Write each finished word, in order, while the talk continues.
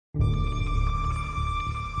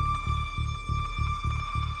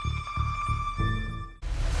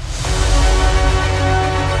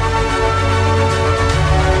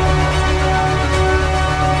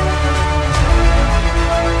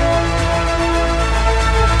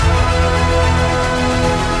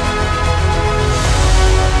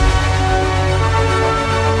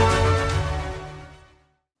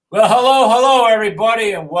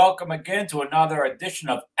everybody, and welcome again to another edition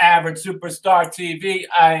of Average Superstar TV.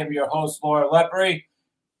 I am your host, Laura Lepre.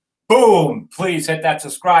 Boom! Please hit that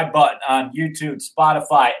subscribe button on YouTube,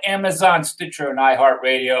 Spotify, Amazon, Stitcher, and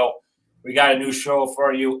iHeartRadio. We got a new show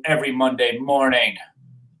for you every Monday morning.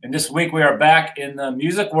 And this week we are back in the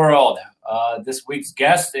music world. This week's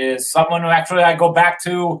guest is someone who actually I go back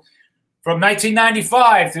to from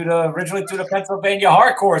 1995 originally to the Pennsylvania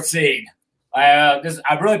hardcore scene. I'm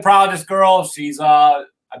really proud of this girl.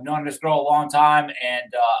 I've known this girl a long time,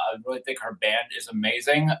 and I really think her band is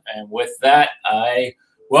amazing. And with that, I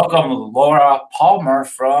welcome Laura Palmer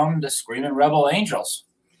from the Screamin' Rebel Angels.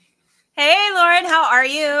 Hey, Lauren, how are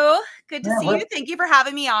you? Good to see you. Thank you for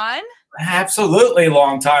having me on. Absolutely,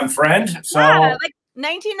 long-time friend. So, like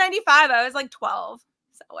 1995, I was like 12.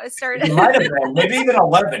 So I started. You might have been, maybe even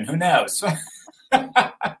 11. Who knows?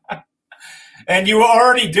 And you were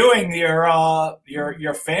already doing your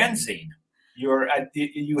fanzine. I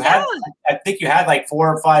think you had like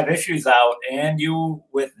 4 or 5 issues out, and you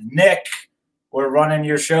with Nick were running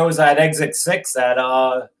your shows at Exit 6 at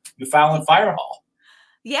Newfoundland Fire Hall.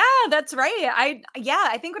 Yeah, that's right.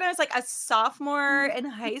 I think when I was like a sophomore in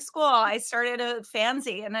high school, I started a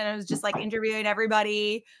fanzine, and then I was just like interviewing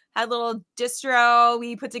everybody. Had a little distro.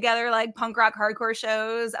 We put together like punk rock hardcore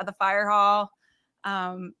shows at the Fire Hall.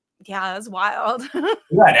 Yeah, it was wild.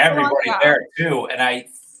 You had everybody there too, and I'm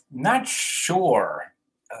not sure.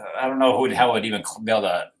 I don't know how would even be able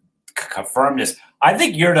to confirm this. I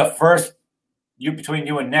think you're the first. Between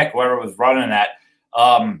you and Nick, whoever was running that,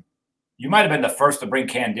 you might have been the first to bring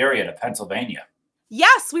Candiria to Pennsylvania.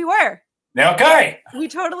 Yes, we were. Okay, we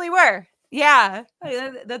totally were. Yeah,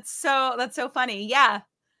 that's so funny. Yeah,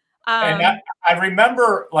 and I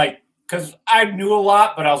remember because I knew a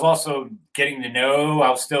lot, but I was also getting to know. I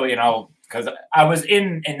was still, because I was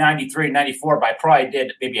in 93, 94, but I probably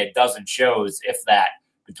did maybe a dozen shows, if that,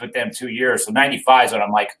 between them 2 years. So 95 is when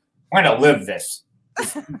I'm like, I'm going to live this.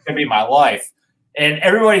 This is going to be my life. And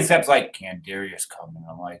everybody kept like, Candiria's coming.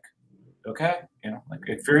 I'm like, okay, like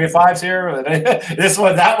Furia 5's here. This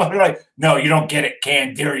one, that one. They're like, no, you don't get it.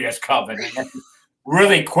 Candiria's coming. And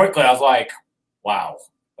really quickly, I was like, wow.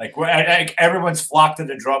 Like everyone's flocked to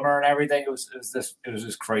the drummer and everything. It was just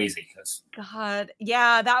crazy. God,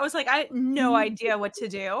 yeah, that was like I had no idea what to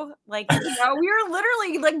do. Like, we were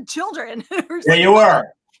literally like children. Yeah, you were.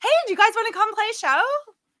 Hey, do you guys want to come play a show?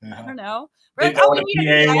 I don't know. We're didn't know what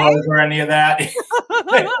a PA was or any of that. It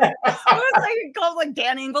was like called like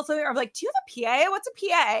Dan Ingalls. I'm like, do you have a PA? What's a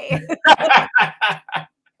PA?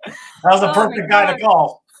 That was a perfect guy to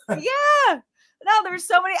call. Yeah. No, there's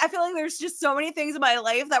so many. I feel like there's just so many things in my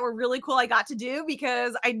life that were really cool I got to do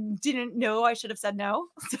because I didn't know I should have said no.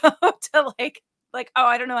 So to like, oh,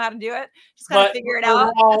 I don't know how to do it. Just kind of figure it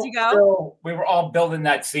out as you go. We were all building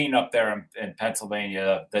that scene up there in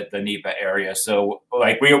Pennsylvania, the NEPA area. So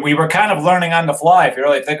like we were kind of learning on the fly, if you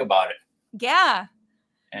really think about it. Yeah.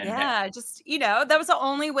 And, just, that was the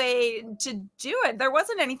only way to do it. There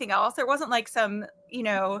wasn't anything else. There wasn't like some,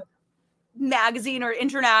 magazine or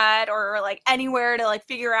internet or like anywhere to like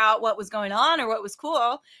figure out what was going on or what was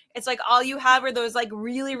cool. It's like all you had were those like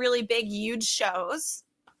really, really big, huge shows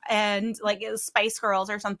and like it was Spice Girls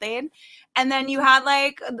or something. And then you had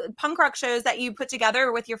like punk rock shows that you put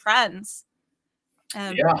together with your friends.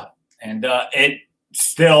 Yeah. And it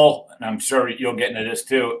still, and I'm sure you'll get into this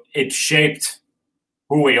too, it shaped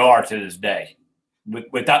who we are to this day.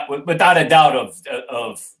 Without a doubt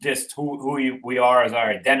of just who we are as our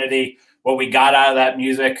identity, what we got out of that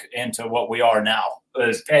music into what we are now.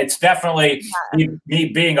 It's definitely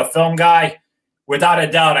me being a film guy. Without a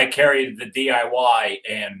doubt, I carried the DIY.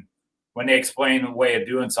 And when they explain the way of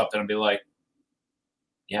doing something, I'll be like,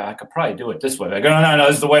 yeah, I could probably do it this way. Like, no,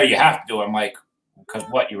 this is the way you have to do it. I'm like, because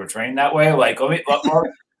what, you were trained that way? Like,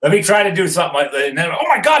 let me try to do something like that. And then, oh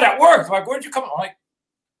my God, that worked. I'm like, where'd you come from? I'm like,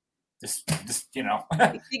 just you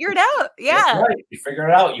figure it out. Yeah. Right. You figure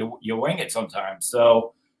it out. You wing it sometimes.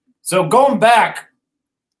 So going back,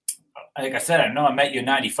 like I said, I know I met you in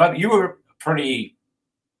 95. You were pretty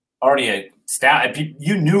already a stat.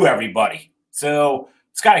 You knew everybody. So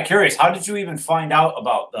it's kind of curious. How did you even find out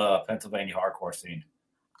about the Pennsylvania hardcore scene?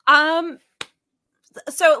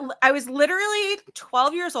 So I was literally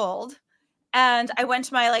 12 years old and I went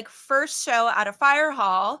to my like first show at a fire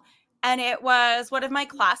hall. And it was one of my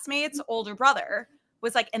classmates' older brother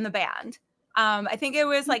was like in the band. I think it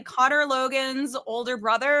was like Connor Logan's older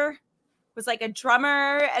brother was like a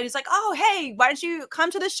drummer. And he's like, oh, hey, why don't you come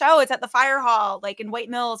to the show? It's at the fire hall, like in White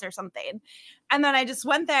Mills or something. And then I just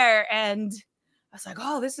went there and I was like,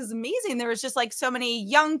 oh, this is amazing. There was just like so many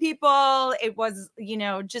young people. It was,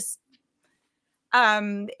 just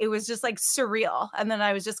It was just like surreal. And then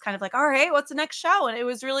I was just kind of like, all right, what's the next show? And it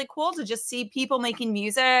was really cool to just see people making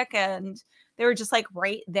music, and they were just like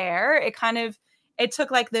right there. It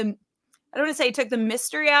took like I don't want to say it took the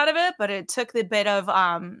mystery out of it, but it took the bit of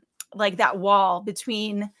like that wall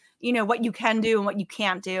between, you know, what you can do and what you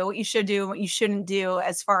can't do, what you should do and what you shouldn't do,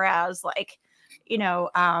 as far as like, you know,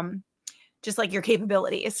 just like your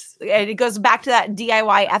capabilities. And it goes back to that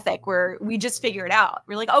DIY ethic where we just figure it out.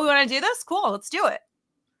 We're like, oh, we want to do this? Cool, let's do it.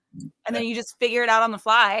 And then you just figure it out on the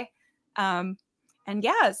fly. And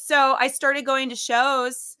yeah, so I started going to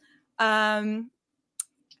shows. And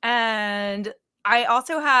I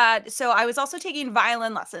was also taking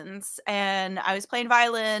violin lessons, and I was playing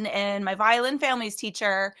violin, and my violin family's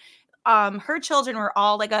teacher, her children were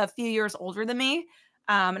all like a few years older than me.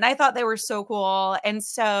 And I thought they were so cool. And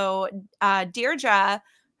so Deirdre,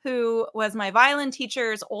 who was my violin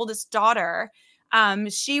teacher's oldest daughter,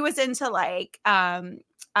 she was into like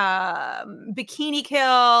Bikini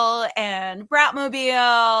Kill and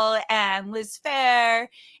Bratmobile and Liz Phair.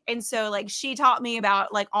 And so like she taught me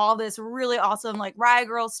about like all this really awesome like Riot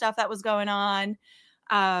Girl stuff that was going on.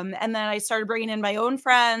 And then I started bringing in my own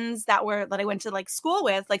friends that I went to like school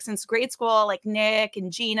with, like since grade school, like Nick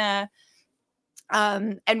and Gina.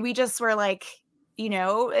 And we just were like, you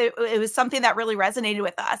know, it was something that really resonated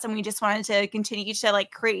with us, and we just wanted to continue to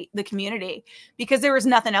like create the community because there was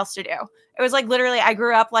nothing else to do. It was like literally I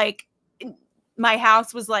grew up like my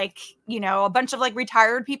house was like, you know, a bunch of like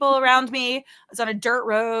retired people around me. I was on a dirt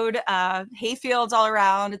road, hay fields all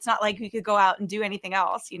around. It's not like we could go out and do anything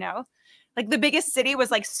else, you know. Like the biggest city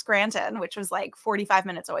was like Scranton, which was like 45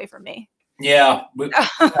 minutes away from me. Yeah,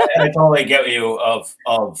 I totally get you of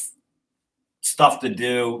stuff to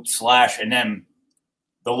do / and then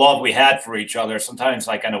the love we had for each other. Sometimes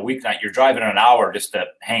like on a weeknight, you're driving an hour just to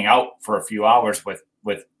hang out for a few hours with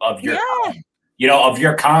of your kind, you know, of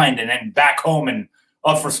your kind, and then back home and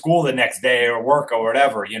up for school the next day or work or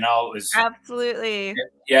whatever, you know. It was absolutely,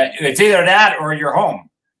 yeah, it's either that or you're home.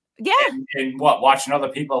 Yeah. And what, watching other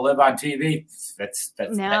people live on TV? That's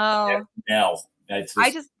no.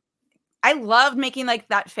 I loved making like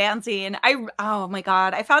that fancy, and oh my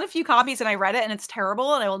God, I found a few copies and I read it and it's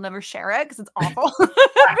terrible and I will never share it because it's awful.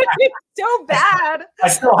 It's so bad. I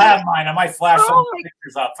still have mine. I might flash some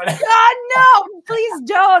pictures up. God, no, please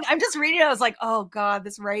don't. I'm just reading it. I was like, oh God,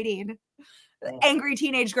 this writing. Angry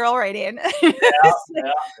teenage girl writing. Yeah.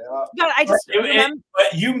 But I just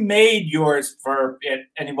but you made yours for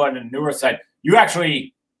anyone in the newer side. You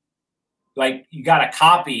actually like you got a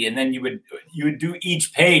copy, and then you would do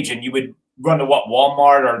each page, and you would run to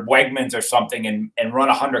Walmart or Wegmans or something, and run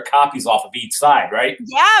 100 copies off of each side, right?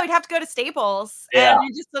 Yeah, we'd have to go to Staples. Yeah.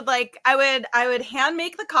 And just would like I would hand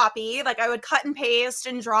make the copy, like I would cut and paste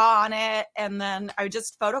and draw on it, and then I would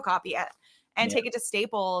just photocopy it and take it to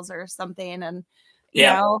Staples or something. And you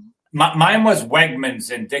know. Mine was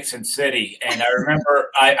Wegmans in Dixon City, and I remember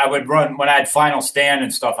I would run when I had Final Stand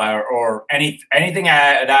and stuff, or anything I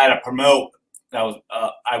had to promote. That was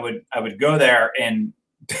I would go there and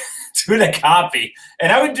do the copy,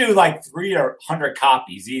 and I would do like 300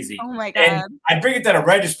 copies easy. Oh my God! And I'd bring it to the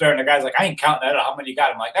register, and the guy's like, "I ain't counting that. How many you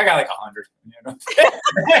got?" I'm like, "I got like 100." You know,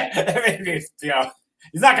 you know,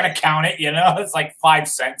 he's not gonna count it. You know, it's like 5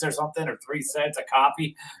 cents or something, or 3 cents a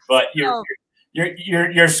copy, but you're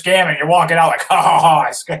scamming. You're walking out like,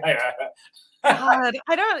 I scammed. God,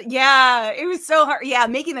 I don't. Yeah, it was so hard. Yeah,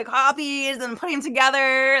 making the copies and putting them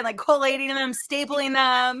together and like collating them, stapling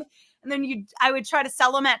them, and then I would try to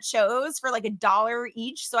sell them at shows for like $1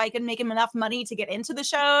 each, so I could make them enough money to get into the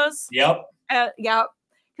shows. Yep. Yep.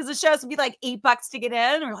 Because the shows would be like $8 to get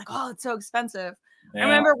in. And we're like, oh, it's so expensive. Yeah. I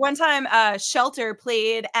remember one time Shelter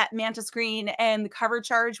played at Manta Screen, and the cover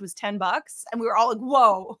charge was $10, and we were all like,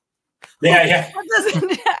 whoa. Yeah.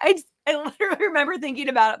 I literally remember thinking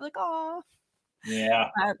about it, like, oh. Yeah.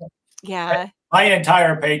 Yeah. My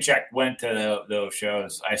entire paycheck went to those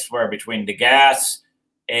shows. I swear, between the gas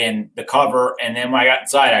and the cover, and then when I got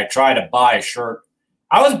inside, I tried to buy a shirt.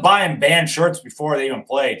 I was buying band shirts before they even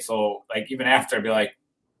played, so like even after, I'd be like,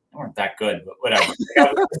 they weren't that good, but whatever.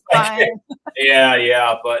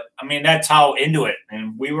 Yeah. But I mean, that's how into it,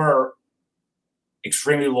 and we were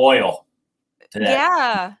extremely loyal to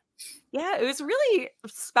that. Yeah, it was really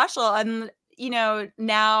special. And, you know,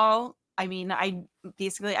 now, I mean, I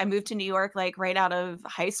moved to New York, like right out of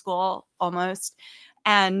high school almost.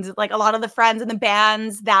 And like a lot of the friends in the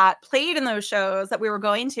bands that played in those shows that we were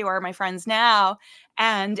going to are my friends now.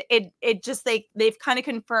 And it just, they've kind of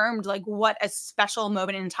confirmed like what a special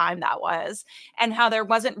moment in time that was, and how there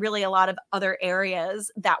wasn't really a lot of other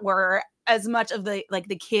areas that were as much of the, like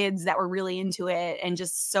the kids that were really into it and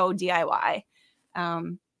just so DIY.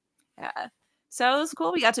 Yeah. So it was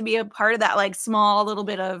cool. We got to be a part of that like small little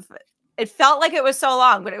bit of, it felt like it was so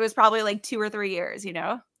long, but it was probably like 2 or 3 years, you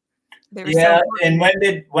know? They were so Yeah. important. And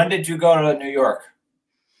when did you go to New York?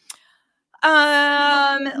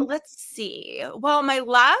 Let's see. Well, my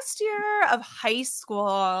last year of high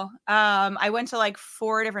school, I went to like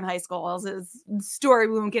 4 different high schools. Is a story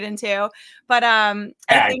we won't get into, but I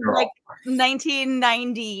Yeah, think girl. like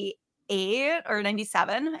 1998 or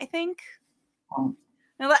 97, I think. Um,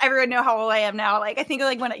 I'll let everyone know how old I am now. Like I think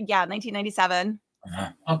like 1997.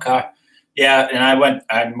 Okay. Yeah, and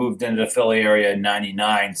I moved into the Philly area in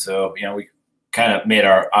 '99, so we kind of made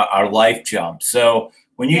our life jump. So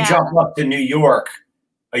when you Yeah. jump up to New York,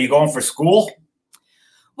 are you going for school?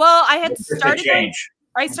 Well, I had Just a started going. change.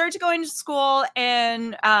 I started going to school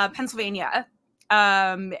in Pennsylvania,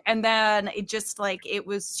 and then it just like it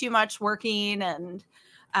was too much working, and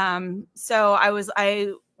so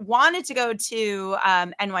I wanted to go to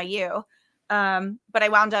NYU, but I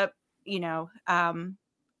wound up, you know.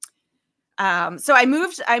 So I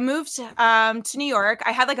moved to New York.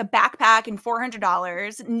 I had like a backpack and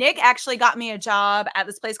 $400. Nick actually got me a job at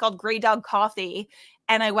this place called Grey Dog Coffee,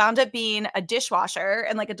 and I wound up being a dishwasher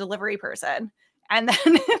and like a delivery person. And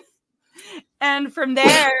then and from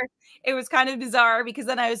there it was kind of bizarre because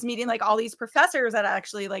then I was meeting like all these professors that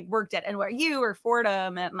actually like worked at NYU or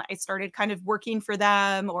Fordham, and I started kind of working for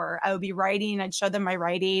them, or I would be writing, I'd show them my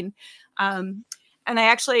writing. And I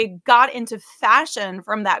actually got into fashion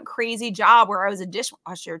from that crazy job where I was a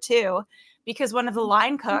dishwasher too, because one of the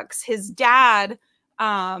line cooks, his dad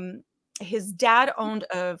owned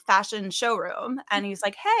a fashion showroom, and he's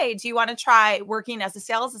like, "Hey, do you want to try working as a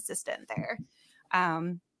sales assistant there?"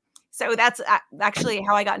 So that's actually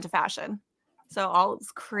how I got into fashion. So all this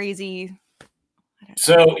crazy.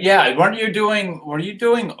 So yeah, were you doing?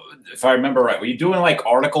 If I remember right, were you doing like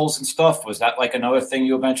articles and stuff? Was that like another thing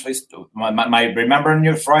you eventually? Am I remembering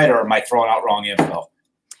you right, or am I throwing out wrong info?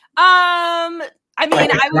 I mean,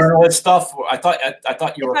 Like I was journalist stuff. I thought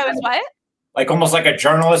you if were I kind was of what? like almost like a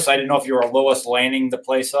journalist. I didn't know if you were Lois Laning the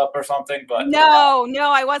place up or something, but No,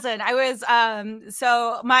 I wasn't. I was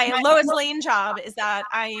so my Lois Lane job is that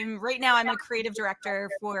I'm a creative director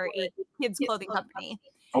for a kids clothing company.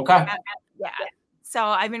 okay. Yeah. So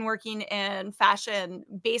I've been working in fashion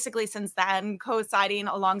basically since then, coinciding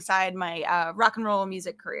alongside my rock and roll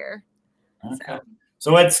music career. Okay.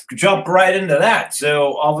 So let's jump right into that.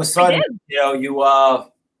 So all of a sudden,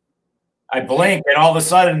 I blink and all of a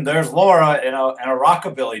sudden there's Laura in a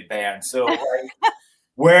rockabilly band. So like,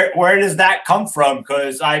 where does that come from?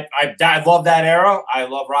 Because I love that era. I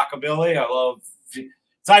love rockabilly.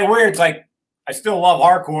 It's like weird. It's like I still love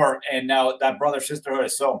hardcore, and now that brother sisterhood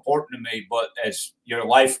is so important to me. But as your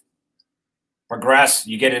life progresses,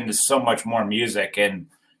 you get into so much more music, and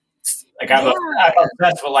like I'm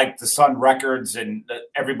obsessed with like the Sun Records and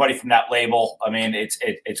everybody from that label. I mean, it's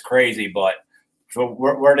crazy. But so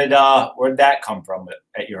where did that come from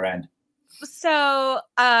at your end? So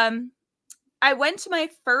I went to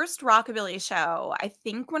my first rockabilly show, I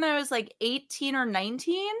think when I was like 18 or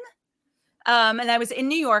 19. And I was in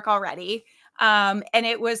New York already. And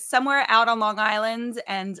it was somewhere out on Long Island.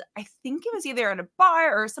 And I think it was either at a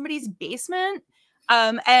bar or somebody's basement.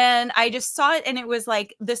 And I just saw it, and it was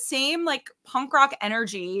like the same like punk rock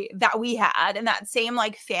energy that we had and that same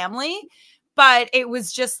like family. But it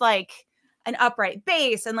was just like an upright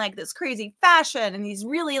bass and like this crazy fashion and these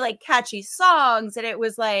really like catchy songs. And it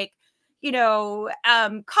was like,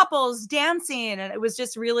 couples dancing, and it was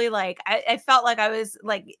just really like I felt like I was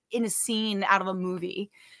like in a scene out of a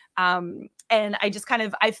movie. And I just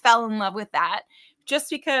I fell in love with that just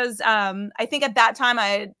because I think at that time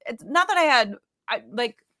it's not that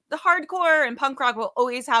like the hardcore and punk rock will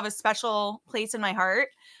always have a special place in my heart.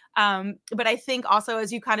 But I think also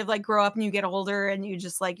as you kind of like grow up and you get older and you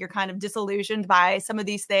just like you're kind of disillusioned by some of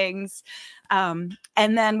these things. And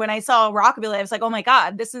then when I saw rockabilly, I was like, oh my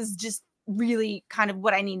God, this is just really kind of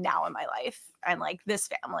what I need now in my life, and like this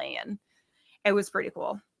family, and it was pretty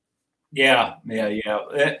cool. Yeah.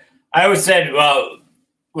 I always said, well,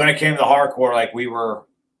 when it came to hardcore, like we were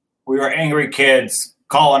angry kids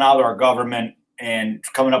calling out our government and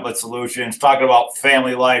coming up with solutions, talking about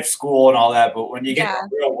family life, school, and all that. But when you get in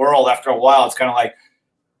the real world, after a while, it's kind of like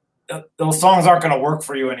those songs aren't going to work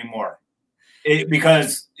for you anymore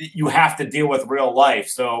because you have to deal with real life.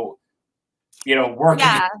 So, working,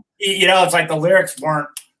 it's like the lyrics weren't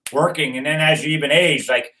working. And then as you even age,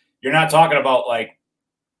 like you're not talking about like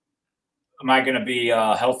am I going to be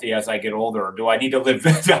healthy as I get older? Or do I need to live?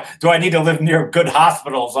 Do I need to live near good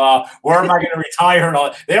hospitals? Where am I going to retire? And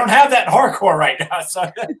all? They don't have that in hardcore right now,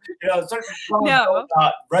 so certain songs don't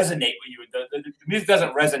resonate with you. The music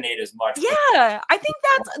doesn't resonate as much. Yeah, I think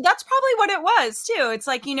that's probably what it was too. It's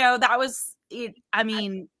like that was. I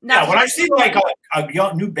mean, when I see like a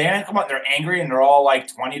young new band come out, they're angry and they're all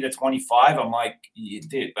like 20 to 25. I'm like,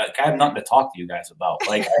 dude, I have nothing to talk to you guys about.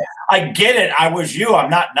 Like, I get it. I was you. I'm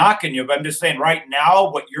not knocking you, but I'm just saying right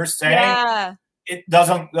now, what you're saying, it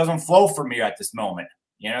doesn't flow for me at this moment.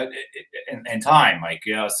 In time, like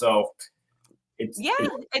so. It's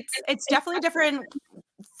definitely different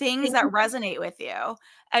things that resonate with you.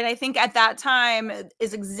 And I think at that time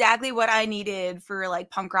is exactly what I needed for like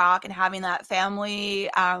punk rock and having that family.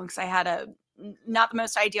 Because I had not the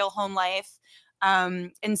most ideal home life.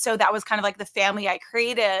 And so that was kind of like the family I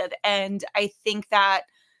created. And I think that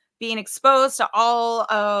being exposed to all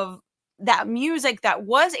of that music that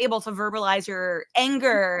was able to verbalize your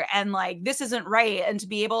anger and like, this isn't right. And to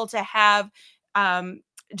be able to have,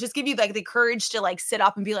 just give you like the courage to like sit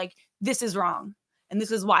up and be like, this is wrong. And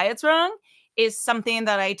this is why it's wrong is something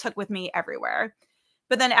that I took with me everywhere.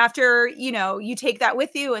 But then after, you take that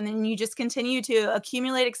with you and then you just continue to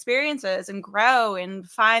accumulate experiences and grow and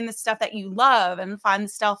find the stuff that you love and find the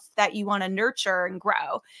stuff that you want to nurture and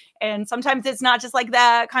grow. And sometimes it's not just like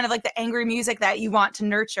that kind of like the angry music that you want to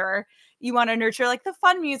nurture. You want to nurture like the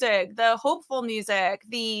fun music, the hopeful music,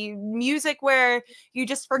 the music where you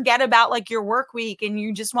just forget about like your work week and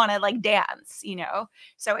you just want to like dance,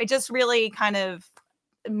 So it just really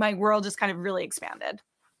my world just kind of really expanded.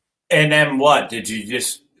 And then what? Do you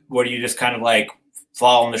just kind of like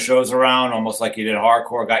following the shows around almost like you did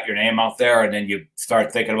hardcore, got your name out there, and then you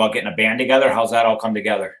start thinking about getting a band together? How's that all come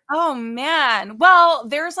together? Oh, man. Well,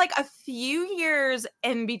 there's like a few years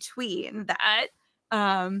in between that.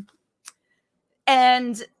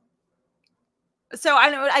 And so I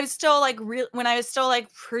know I was still like when I was still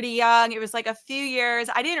like pretty young, it was like a few years.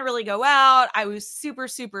 I didn't really go out. I was super,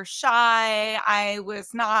 super shy. I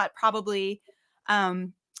was not probably, like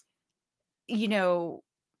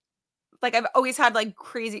I've always had like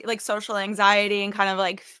crazy, like social anxiety and kind of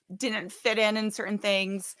like didn't fit in certain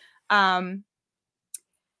things. And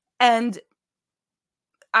like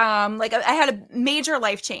I had a major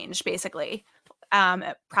life change basically,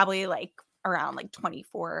 probably like around like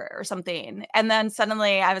 24 or something. And then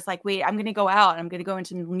suddenly I was like, wait, I'm going to go out. I'm going to go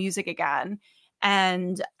into music again.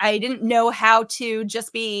 And I didn't know how to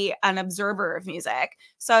just be an observer of music.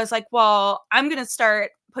 So I was like, well, I'm going to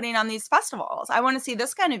start putting on these festivals. I want to see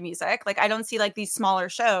this kind of music. Like I don't see like these smaller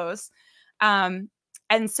shows. And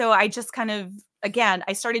so I just kind of, again,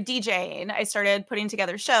 I started DJing. I started putting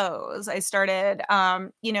together shows. I started,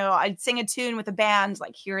 I'd sing a tune with a band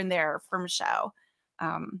like here and there from a show.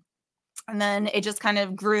 And then it just kind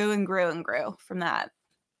of grew and grew and grew from that.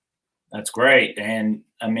 That's great. And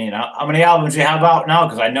I mean, how many albums do you have out now?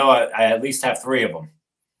 Because I know I at least have 3 of them.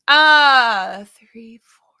 3, 4.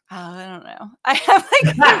 I don't know. I have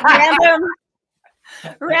like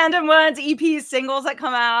random ones, EPs, singles that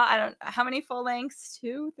come out. I don't know how many full lengths,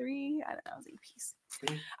 2, 3. I don't know, EPs.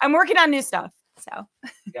 I'm working on new stuff. So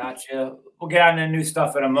gotcha. We'll get on the new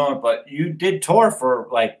stuff in a moment, but you did tour for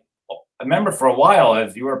like, I remember for a while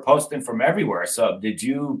as you were posting from everywhere. So did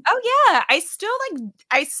you? Oh yeah. I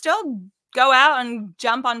still go out and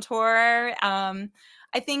jump on tour.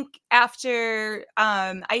 I think after,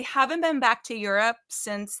 I haven't been back to Europe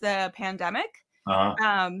since the pandemic.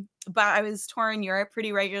 Uh-huh. But I was touring Europe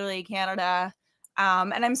pretty regularly, Canada.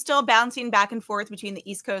 And I'm still bouncing back and forth between the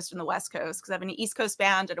East Coast and the West Coast because I have an East Coast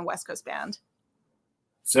band and a West Coast band.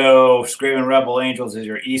 So Screamin' Rebel Angels is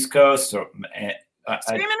your East Coast? Screamin'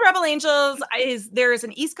 Rebel Angels there's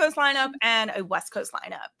an East Coast lineup and a West Coast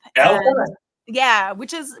lineup. And, yeah,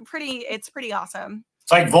 which is it's pretty awesome.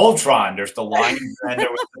 It's like Voltron. There's the line and there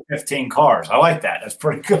was the 15 cars. I like that. That's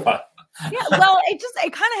pretty good. Yeah, well,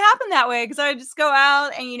 it kind of happened that way because I just go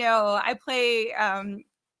out and I play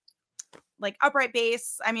like upright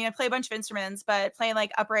bass. I mean, I play a bunch of instruments, but playing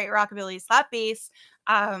like upright rockabilly slap bass.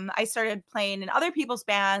 I started playing in other people's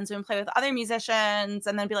bands and play with other musicians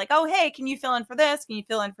and then be like, oh, hey, can you fill in for this? Can you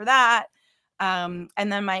fill in for that? And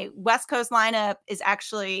then my West Coast lineup is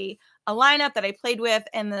actually a lineup that I played with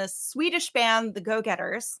in the Swedish band, the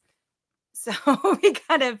Go-Getters. So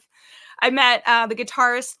I met the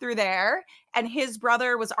guitarist through there and his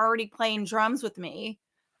brother was already playing drums with me.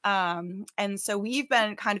 And so we've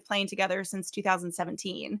been kind of playing together since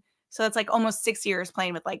 2017. So it's like almost 6 years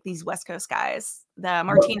playing with like these West Coast guys, the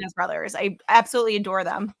Martinez brothers. I absolutely adore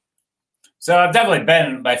them. So I've definitely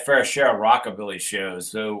been my fair share of rockabilly shows.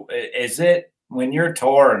 So is it when you're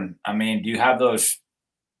touring, I mean, do you have those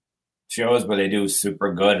shows where they do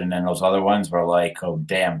super good, and then those other ones where like, oh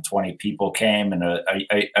damn, 20 people came, and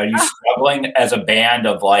are you struggling as a band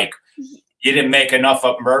of like you didn't make enough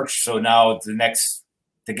up merch, so now the next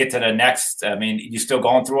to get to the next? I mean, you still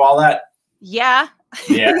going through all that? Yeah.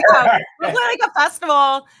 Yeah. Yeah. We'll play like a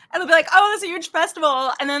festival and it'll be like, oh, it's a huge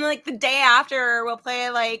festival. And then like the day after we'll play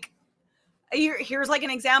like, here's like an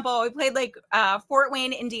example. We played like Fort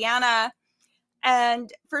Wayne, Indiana.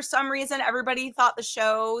 And for some reason, everybody thought the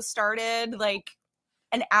show started like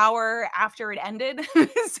an hour after it ended.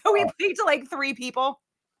 So we played to like 3 people.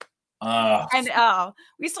 And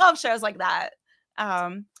we still have shows like that.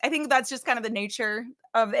 I think that's just kind of the nature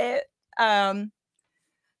of it.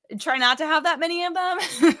 Try not to have that many of them.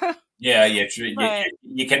 Yeah,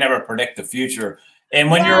 you can never predict the future.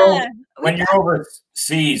 And when you're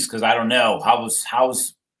overseas, because I don't know,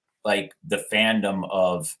 how's like the fandom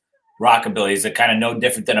of rockabilly? Is it kind of no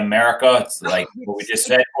different than America? It's like what we just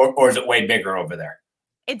said, or is it way bigger over there?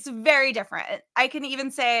 It's very different. I can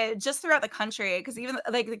even say just throughout the country, because even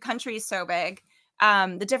like the country is so big.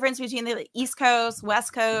 The difference between the East Coast,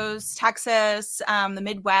 West Coast, Texas, the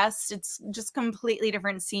Midwest, it's just completely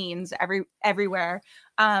different scenes everywhere.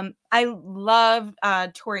 I love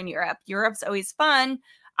touring Europe. Europe's always fun.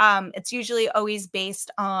 It's usually always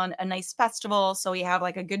based on a nice festival. So we have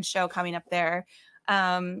like a good show coming up there.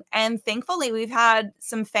 And thankfully we've had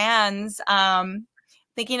some fans,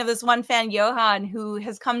 thinking of this one fan, Johan, who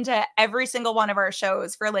has come to every single one of our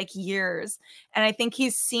shows for like years. And I think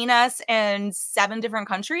he's seen us in 7 different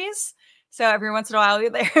countries. So every once in a while, we're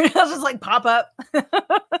there, he'll just like pop up.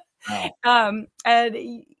 Wow.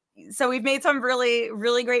 And so we've made some really,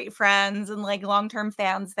 really great friends and like long-term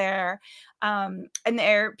fans there. And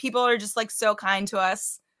people are just like so kind to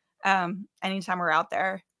us anytime we're out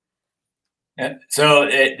there. So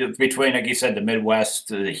between, like you said, the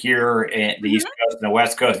Midwest, here, and the East Coast and the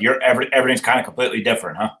West Coast, everything's kind of completely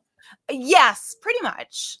different, huh? Yes, pretty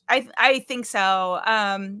much. I think so.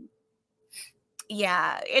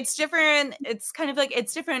 Yeah, it's different. It's kind of like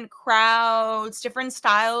it's different crowds, different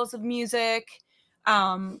styles of music.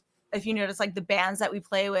 If you notice, like the bands that we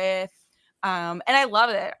play with. And I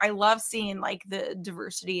love it. I love seeing like the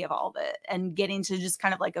diversity of all of it and getting to just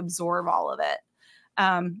kind of like absorb all of it.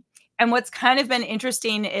 And what's kind of been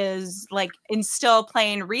interesting is like in still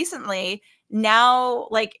playing recently now,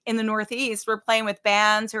 like in the Northeast, we're playing with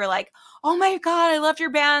bands who are like, oh my God, I loved your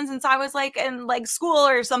band since I was like in like school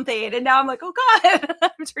or something. And now I'm like, oh God,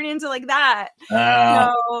 I'm turning into like that.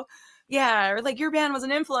 So yeah, or like your band was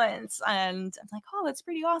an influence. And I'm like, oh, that's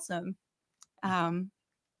pretty awesome.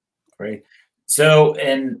 Great. So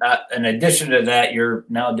in addition to that, you're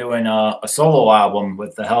now doing a solo album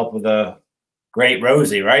with the help of the great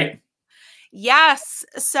Rosie, right? Yes.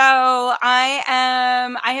 So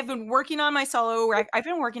I have been working on my solo. I've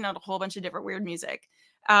been working on a whole bunch of different weird music.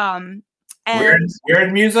 And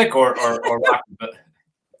weird music or rock?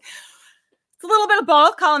 It's a little bit of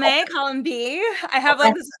both, column A, column B. I have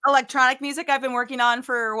like this electronic music I've been working on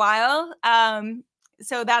for a while.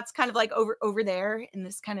 So that's kind of like over there in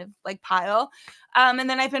this kind of like pile. And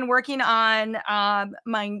then I've been working on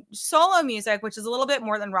my solo music, which is a little bit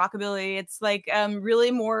more than rockabilly. It's like really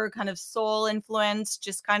more kind of soul influenced,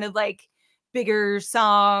 just kind of like bigger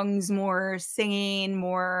songs, more singing,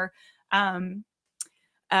 more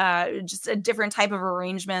just a different type of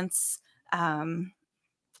arrangements.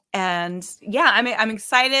 And yeah, I'm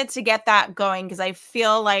excited to get that going because I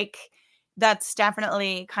feel like that's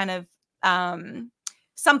definitely kind of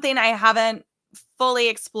something I haven't fully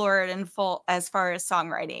explored in full as far as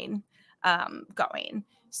songwriting going.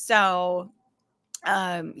 So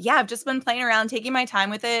yeah, I've just been playing around, taking my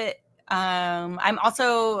time with it. I'm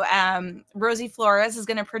also Rosie Flores is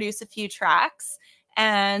going to produce a few tracks,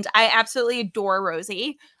 and I absolutely adore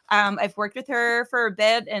Rosie. I've worked with her for a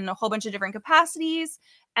bit in a whole bunch of different capacities.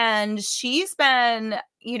 And she's been,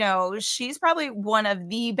 she's probably one of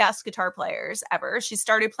the best guitar players ever. She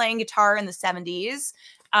started playing guitar in the 70s.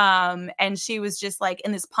 And she was just like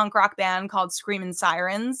in this punk rock band called Screamin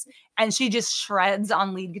Sirens. And she just shreds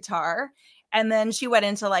on lead guitar. And then she went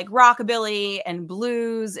into like rockabilly and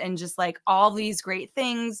blues and just like all these great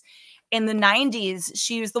things. In the 90s,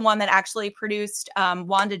 she was the one that actually produced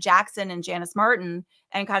Wanda Jackson and Janice Martin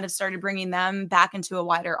and kind of started bringing them back into a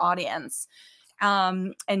wider audience.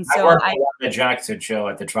 And so I worked on the Jackson show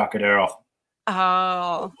at the Trocadero.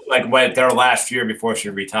 Oh, like went there last year before she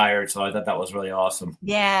retired, so I thought that was really awesome.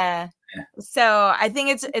 Yeah. So I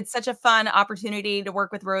think it's such a fun opportunity to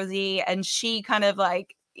work with Rosie, and she kind of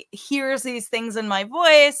like hears these things in my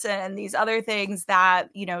voice and these other things that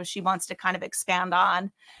she wants to kind of expand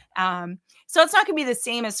on. So it's not going to be the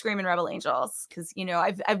same as Screamin' Rebel Angels because, you know,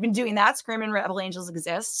 I've been doing that. Screamin' Rebel Angels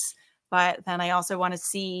exists, but then I also want to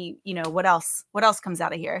see, you know, what else comes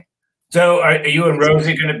out of here. So are you and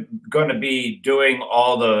Rosie going to be doing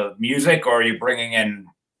all the music, or are you bringing in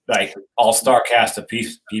like all-star cast of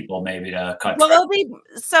people maybe to cut? Well,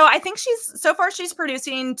 so I think she's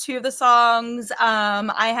producing 2 of the songs.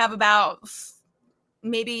 I have about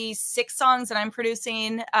maybe 6 songs that I'm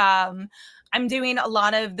producing. I'm doing a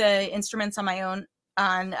lot of the instruments on my own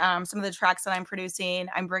on some of the tracks that I'm producing.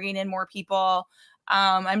 I'm bringing in more people.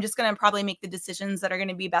 I'm just going to probably make the decisions that are going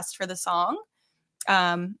to be best for the song.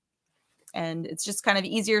 And it's just kind of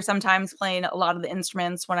easier sometimes playing a lot of the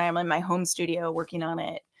instruments when I'm in my home studio working on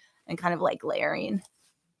it and kind of like layering.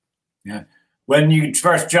 Yeah. When you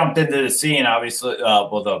first jumped into the scene, obviously,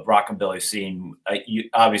 the rockabilly scene,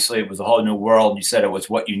 obviously it was a whole new world. You said it was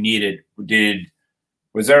what you needed.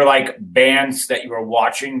 Was there like bands that you were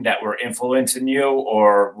watching that were influencing you,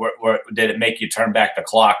 or did it make you turn back the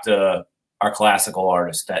clock to our classical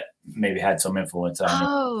artists that maybe had some influence on you?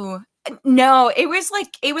 Oh, no, it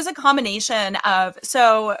was a combination of,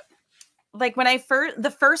 so like when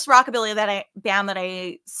the first rockabilly band that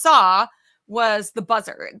I saw was the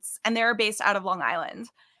Buzzards, and they're based out of Long Island.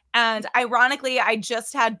 And ironically, I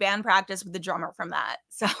just had band practice with the drummer from that.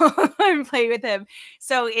 So I'm playing with him.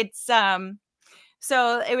 So it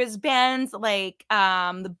was bands like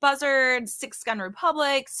the Buzzards, Six Gun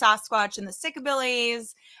Republic, Sasquatch and the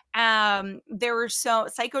Sickabillies. There were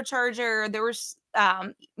Psychocharger, there was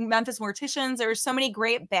Memphis Morticians. There were so many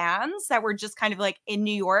great bands that were just kind of like in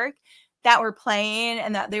New York that were playing,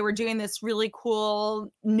 and that they were doing this really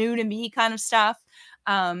cool, new to me kind of stuff.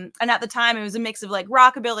 And at the time, it was a mix of like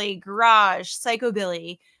rockabilly, garage,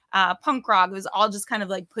 psychobilly, punk rock. It was all just kind of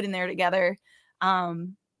like put in there together.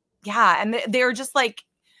 Yeah, and they were just like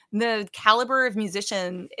the caliber of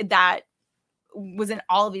musician that was in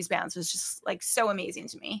all of these bands was just like so amazing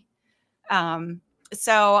to me.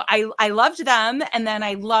 So I loved them, and then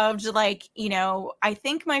I loved, like, you know, I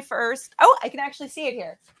think my first, I can actually see it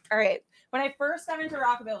here. All right. When I first got into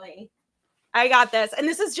rockabilly, I got this, and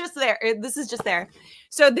this is just there.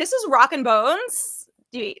 So this is Rock and Bones.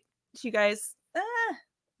 Do you guys?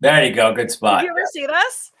 There you go. Good spot. Did you ever see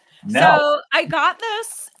this? No. So I got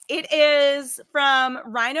this. It is from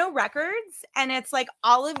Rhino Records, and it's like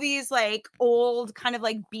all of these like old kind of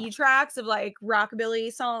like B tracks of like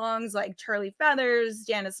rockabilly songs, like Charlie Feathers,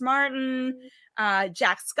 Janice Martin,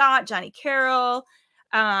 Jack Scott, Johnny Carroll,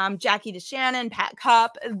 Jackie DeShannon, Pat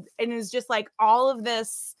Cup, and it was just like all of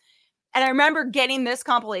this. And I remember getting this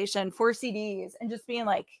compilation 4 CDs and just being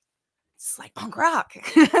like, it's like punk rock,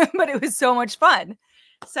 but it was so much fun.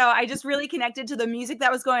 So I just really connected to the music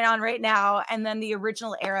that was going on right now, and then the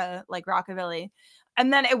original era, like rockabilly.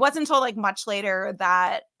 And then it wasn't until like much later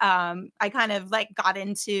that I kind of like got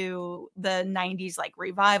into the 90s like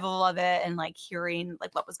revival of it, and like hearing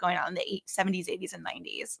like what was going on in the 70s, 80s, and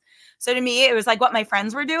 90s. So to me, it was like what my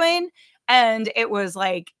friends were doing, and it was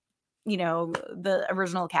like, you know, the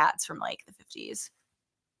original Cats from like the 50s.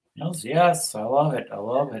 Yes, I love it.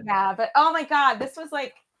 Yeah, but oh my God, this was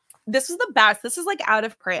the best. This is like out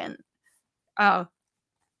of print. Oh,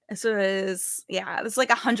 this is like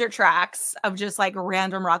 100 tracks of just like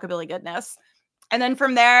random rockabilly goodness. And then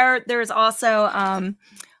from there's also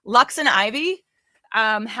Lux and Ivy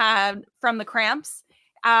had from the Cramps.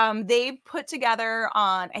 They put together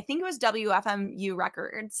on, I think it was WFMU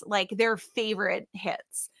Records, like their favorite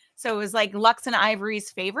hits. So it was like Lux and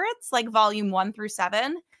Ivory's favorites, like volume 1 through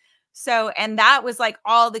 7. So, and that was like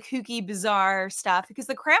all the kooky, bizarre stuff, because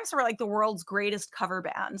the Cramps were like the world's greatest cover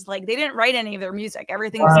bands. Like they didn't write any of their music.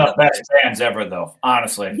 Everything was one of the best bands ever, though.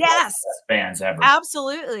 Honestly, yes, best bands ever.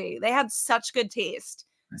 Absolutely, they had such good taste.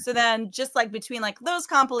 So then, just like between like those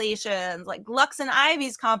compilations, like Lux and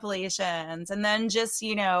Ivy's compilations, and then just,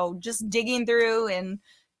 you know, just digging through and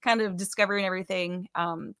kind of discovering everything,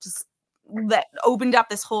 just that opened up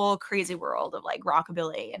this whole crazy world of like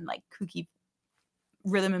rockabilly and like kooky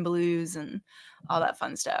rhythm and blues and all that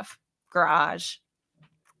fun stuff. Garage.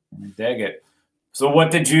 I dig it. So what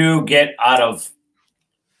did you get out of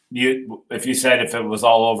you? If you said if it was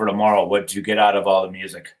all over tomorrow, what did you get out of all the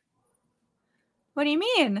music? What do you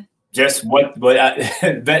mean? Just what what is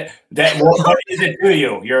it to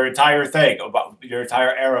you? Your entire thing about your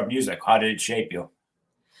entire era of music. How did it shape you?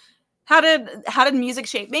 How did music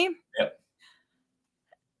shape me? Yep.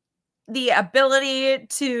 The ability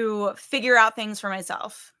to figure out things for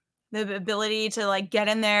myself, the ability to like get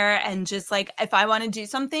in there and just like, if I want to do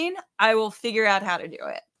something, I will figure out how to do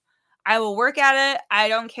it. I will work at it. I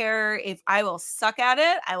don't care if I will suck at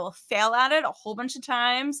it. I will fail at it a whole bunch of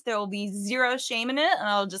times. There will be zero shame in it, and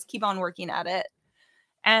I'll just keep on working at it.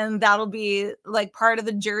 And that'll be like part of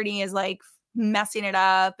the journey is like messing it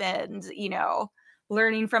up and, you know,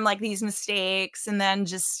 learning from like these mistakes and then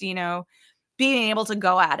just, you know, being able to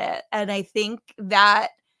go at it. And I think that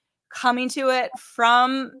coming to it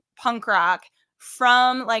from punk rock,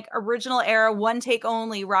 from like original era, one take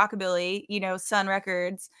only rockabilly, you know, Sun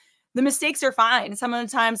Records, the mistakes are fine.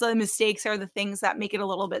 Sometimes the mistakes are the things that make it a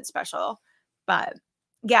little bit special. But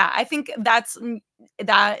yeah, I think that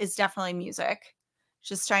is definitely music.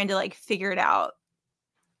 Just trying to like figure it out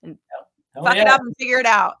and fuck it up and figure it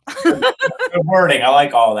out. Good wording. I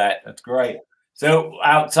like all that. That's great. So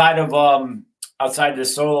outside of the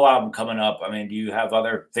solo album coming up, I mean, do you have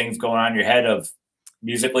other things going on in your head of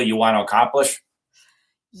musically you want to accomplish?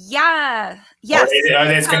 Yeah. Yes.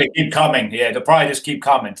 Or it's going to keep coming. Yeah, they'll probably just keep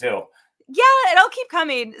coming too. Yeah, it'll keep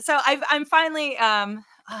coming. So I'm finally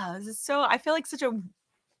this is so I feel like such a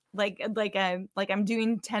like I'm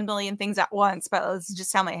doing 10 million things at once, but that's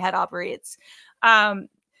just how my head operates.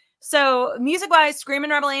 So music-wise, Screamin'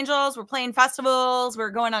 Rebel Angels, we're playing festivals,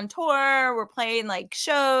 we're going on tour, we're playing like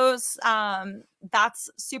shows. That's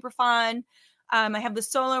super fun. I have the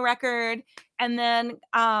solo record, and then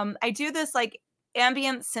I do this like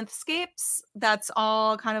ambient synthscapes. That's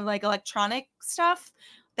all kind of like electronic stuff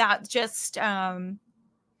that just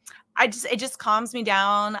it just calms me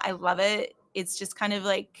down. I love it. It's just kind of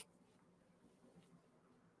like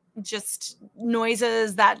just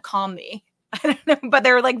noises that calm me. I don't know, but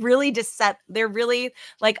they're like really they're really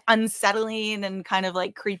like unsettling and kind of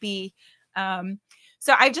like creepy. So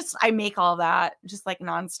I make all that just like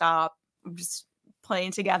nonstop, just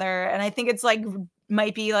playing together. And I think it's like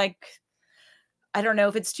might be like, I don't know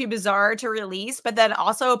if it's too bizarre to release, but then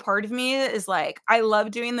also a part of me is like, I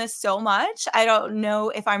love doing this so much. I don't know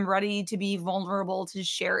if I'm ready to be vulnerable to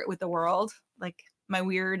share it with the world. Like my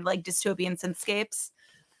weird, like dystopian synthscapes.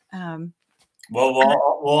 Well,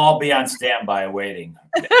 we'll all be on standby waiting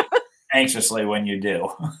anxiously when you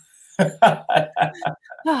do.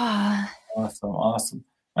 Awesome.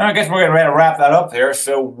 I guess we're ready to wrap that up here.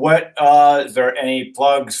 So what, is there any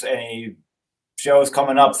plugs, any shows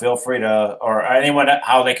coming up? Feel free to, or anyone,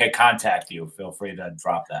 how they can contact you, feel free to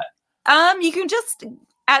drop that. You can just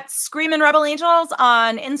at Screamin' Rebel Angels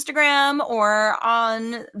on Instagram or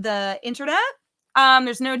on the internet.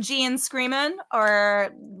 There's no G in Screamin', or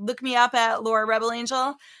look me up at Laura Rebel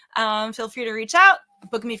Angel. Feel free to reach out,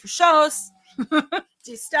 book me for shows,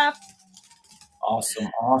 do stuff.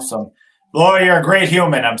 Awesome. Laura, you're a great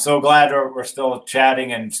human. I'm so glad we're still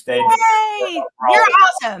chatting and staying. Hey, you're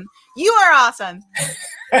awesome. You are awesome.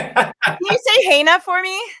 Can you say Hana for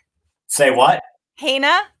me? Say what?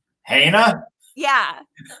 Hana? Hana? Yeah.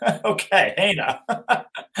 Okay, Hana.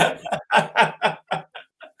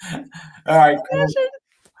 All right, cool.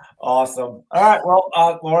 Awesome. All right,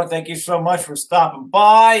 well, Laura, thank you so much for stopping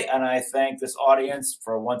by, and I thank this audience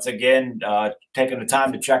for once again taking the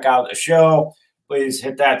time to check out the show. Please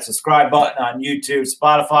hit that subscribe button on YouTube,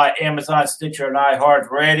 Spotify, Amazon, Stitcher, and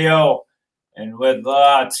iHeartRadio. And with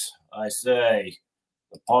that, I say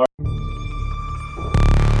the party.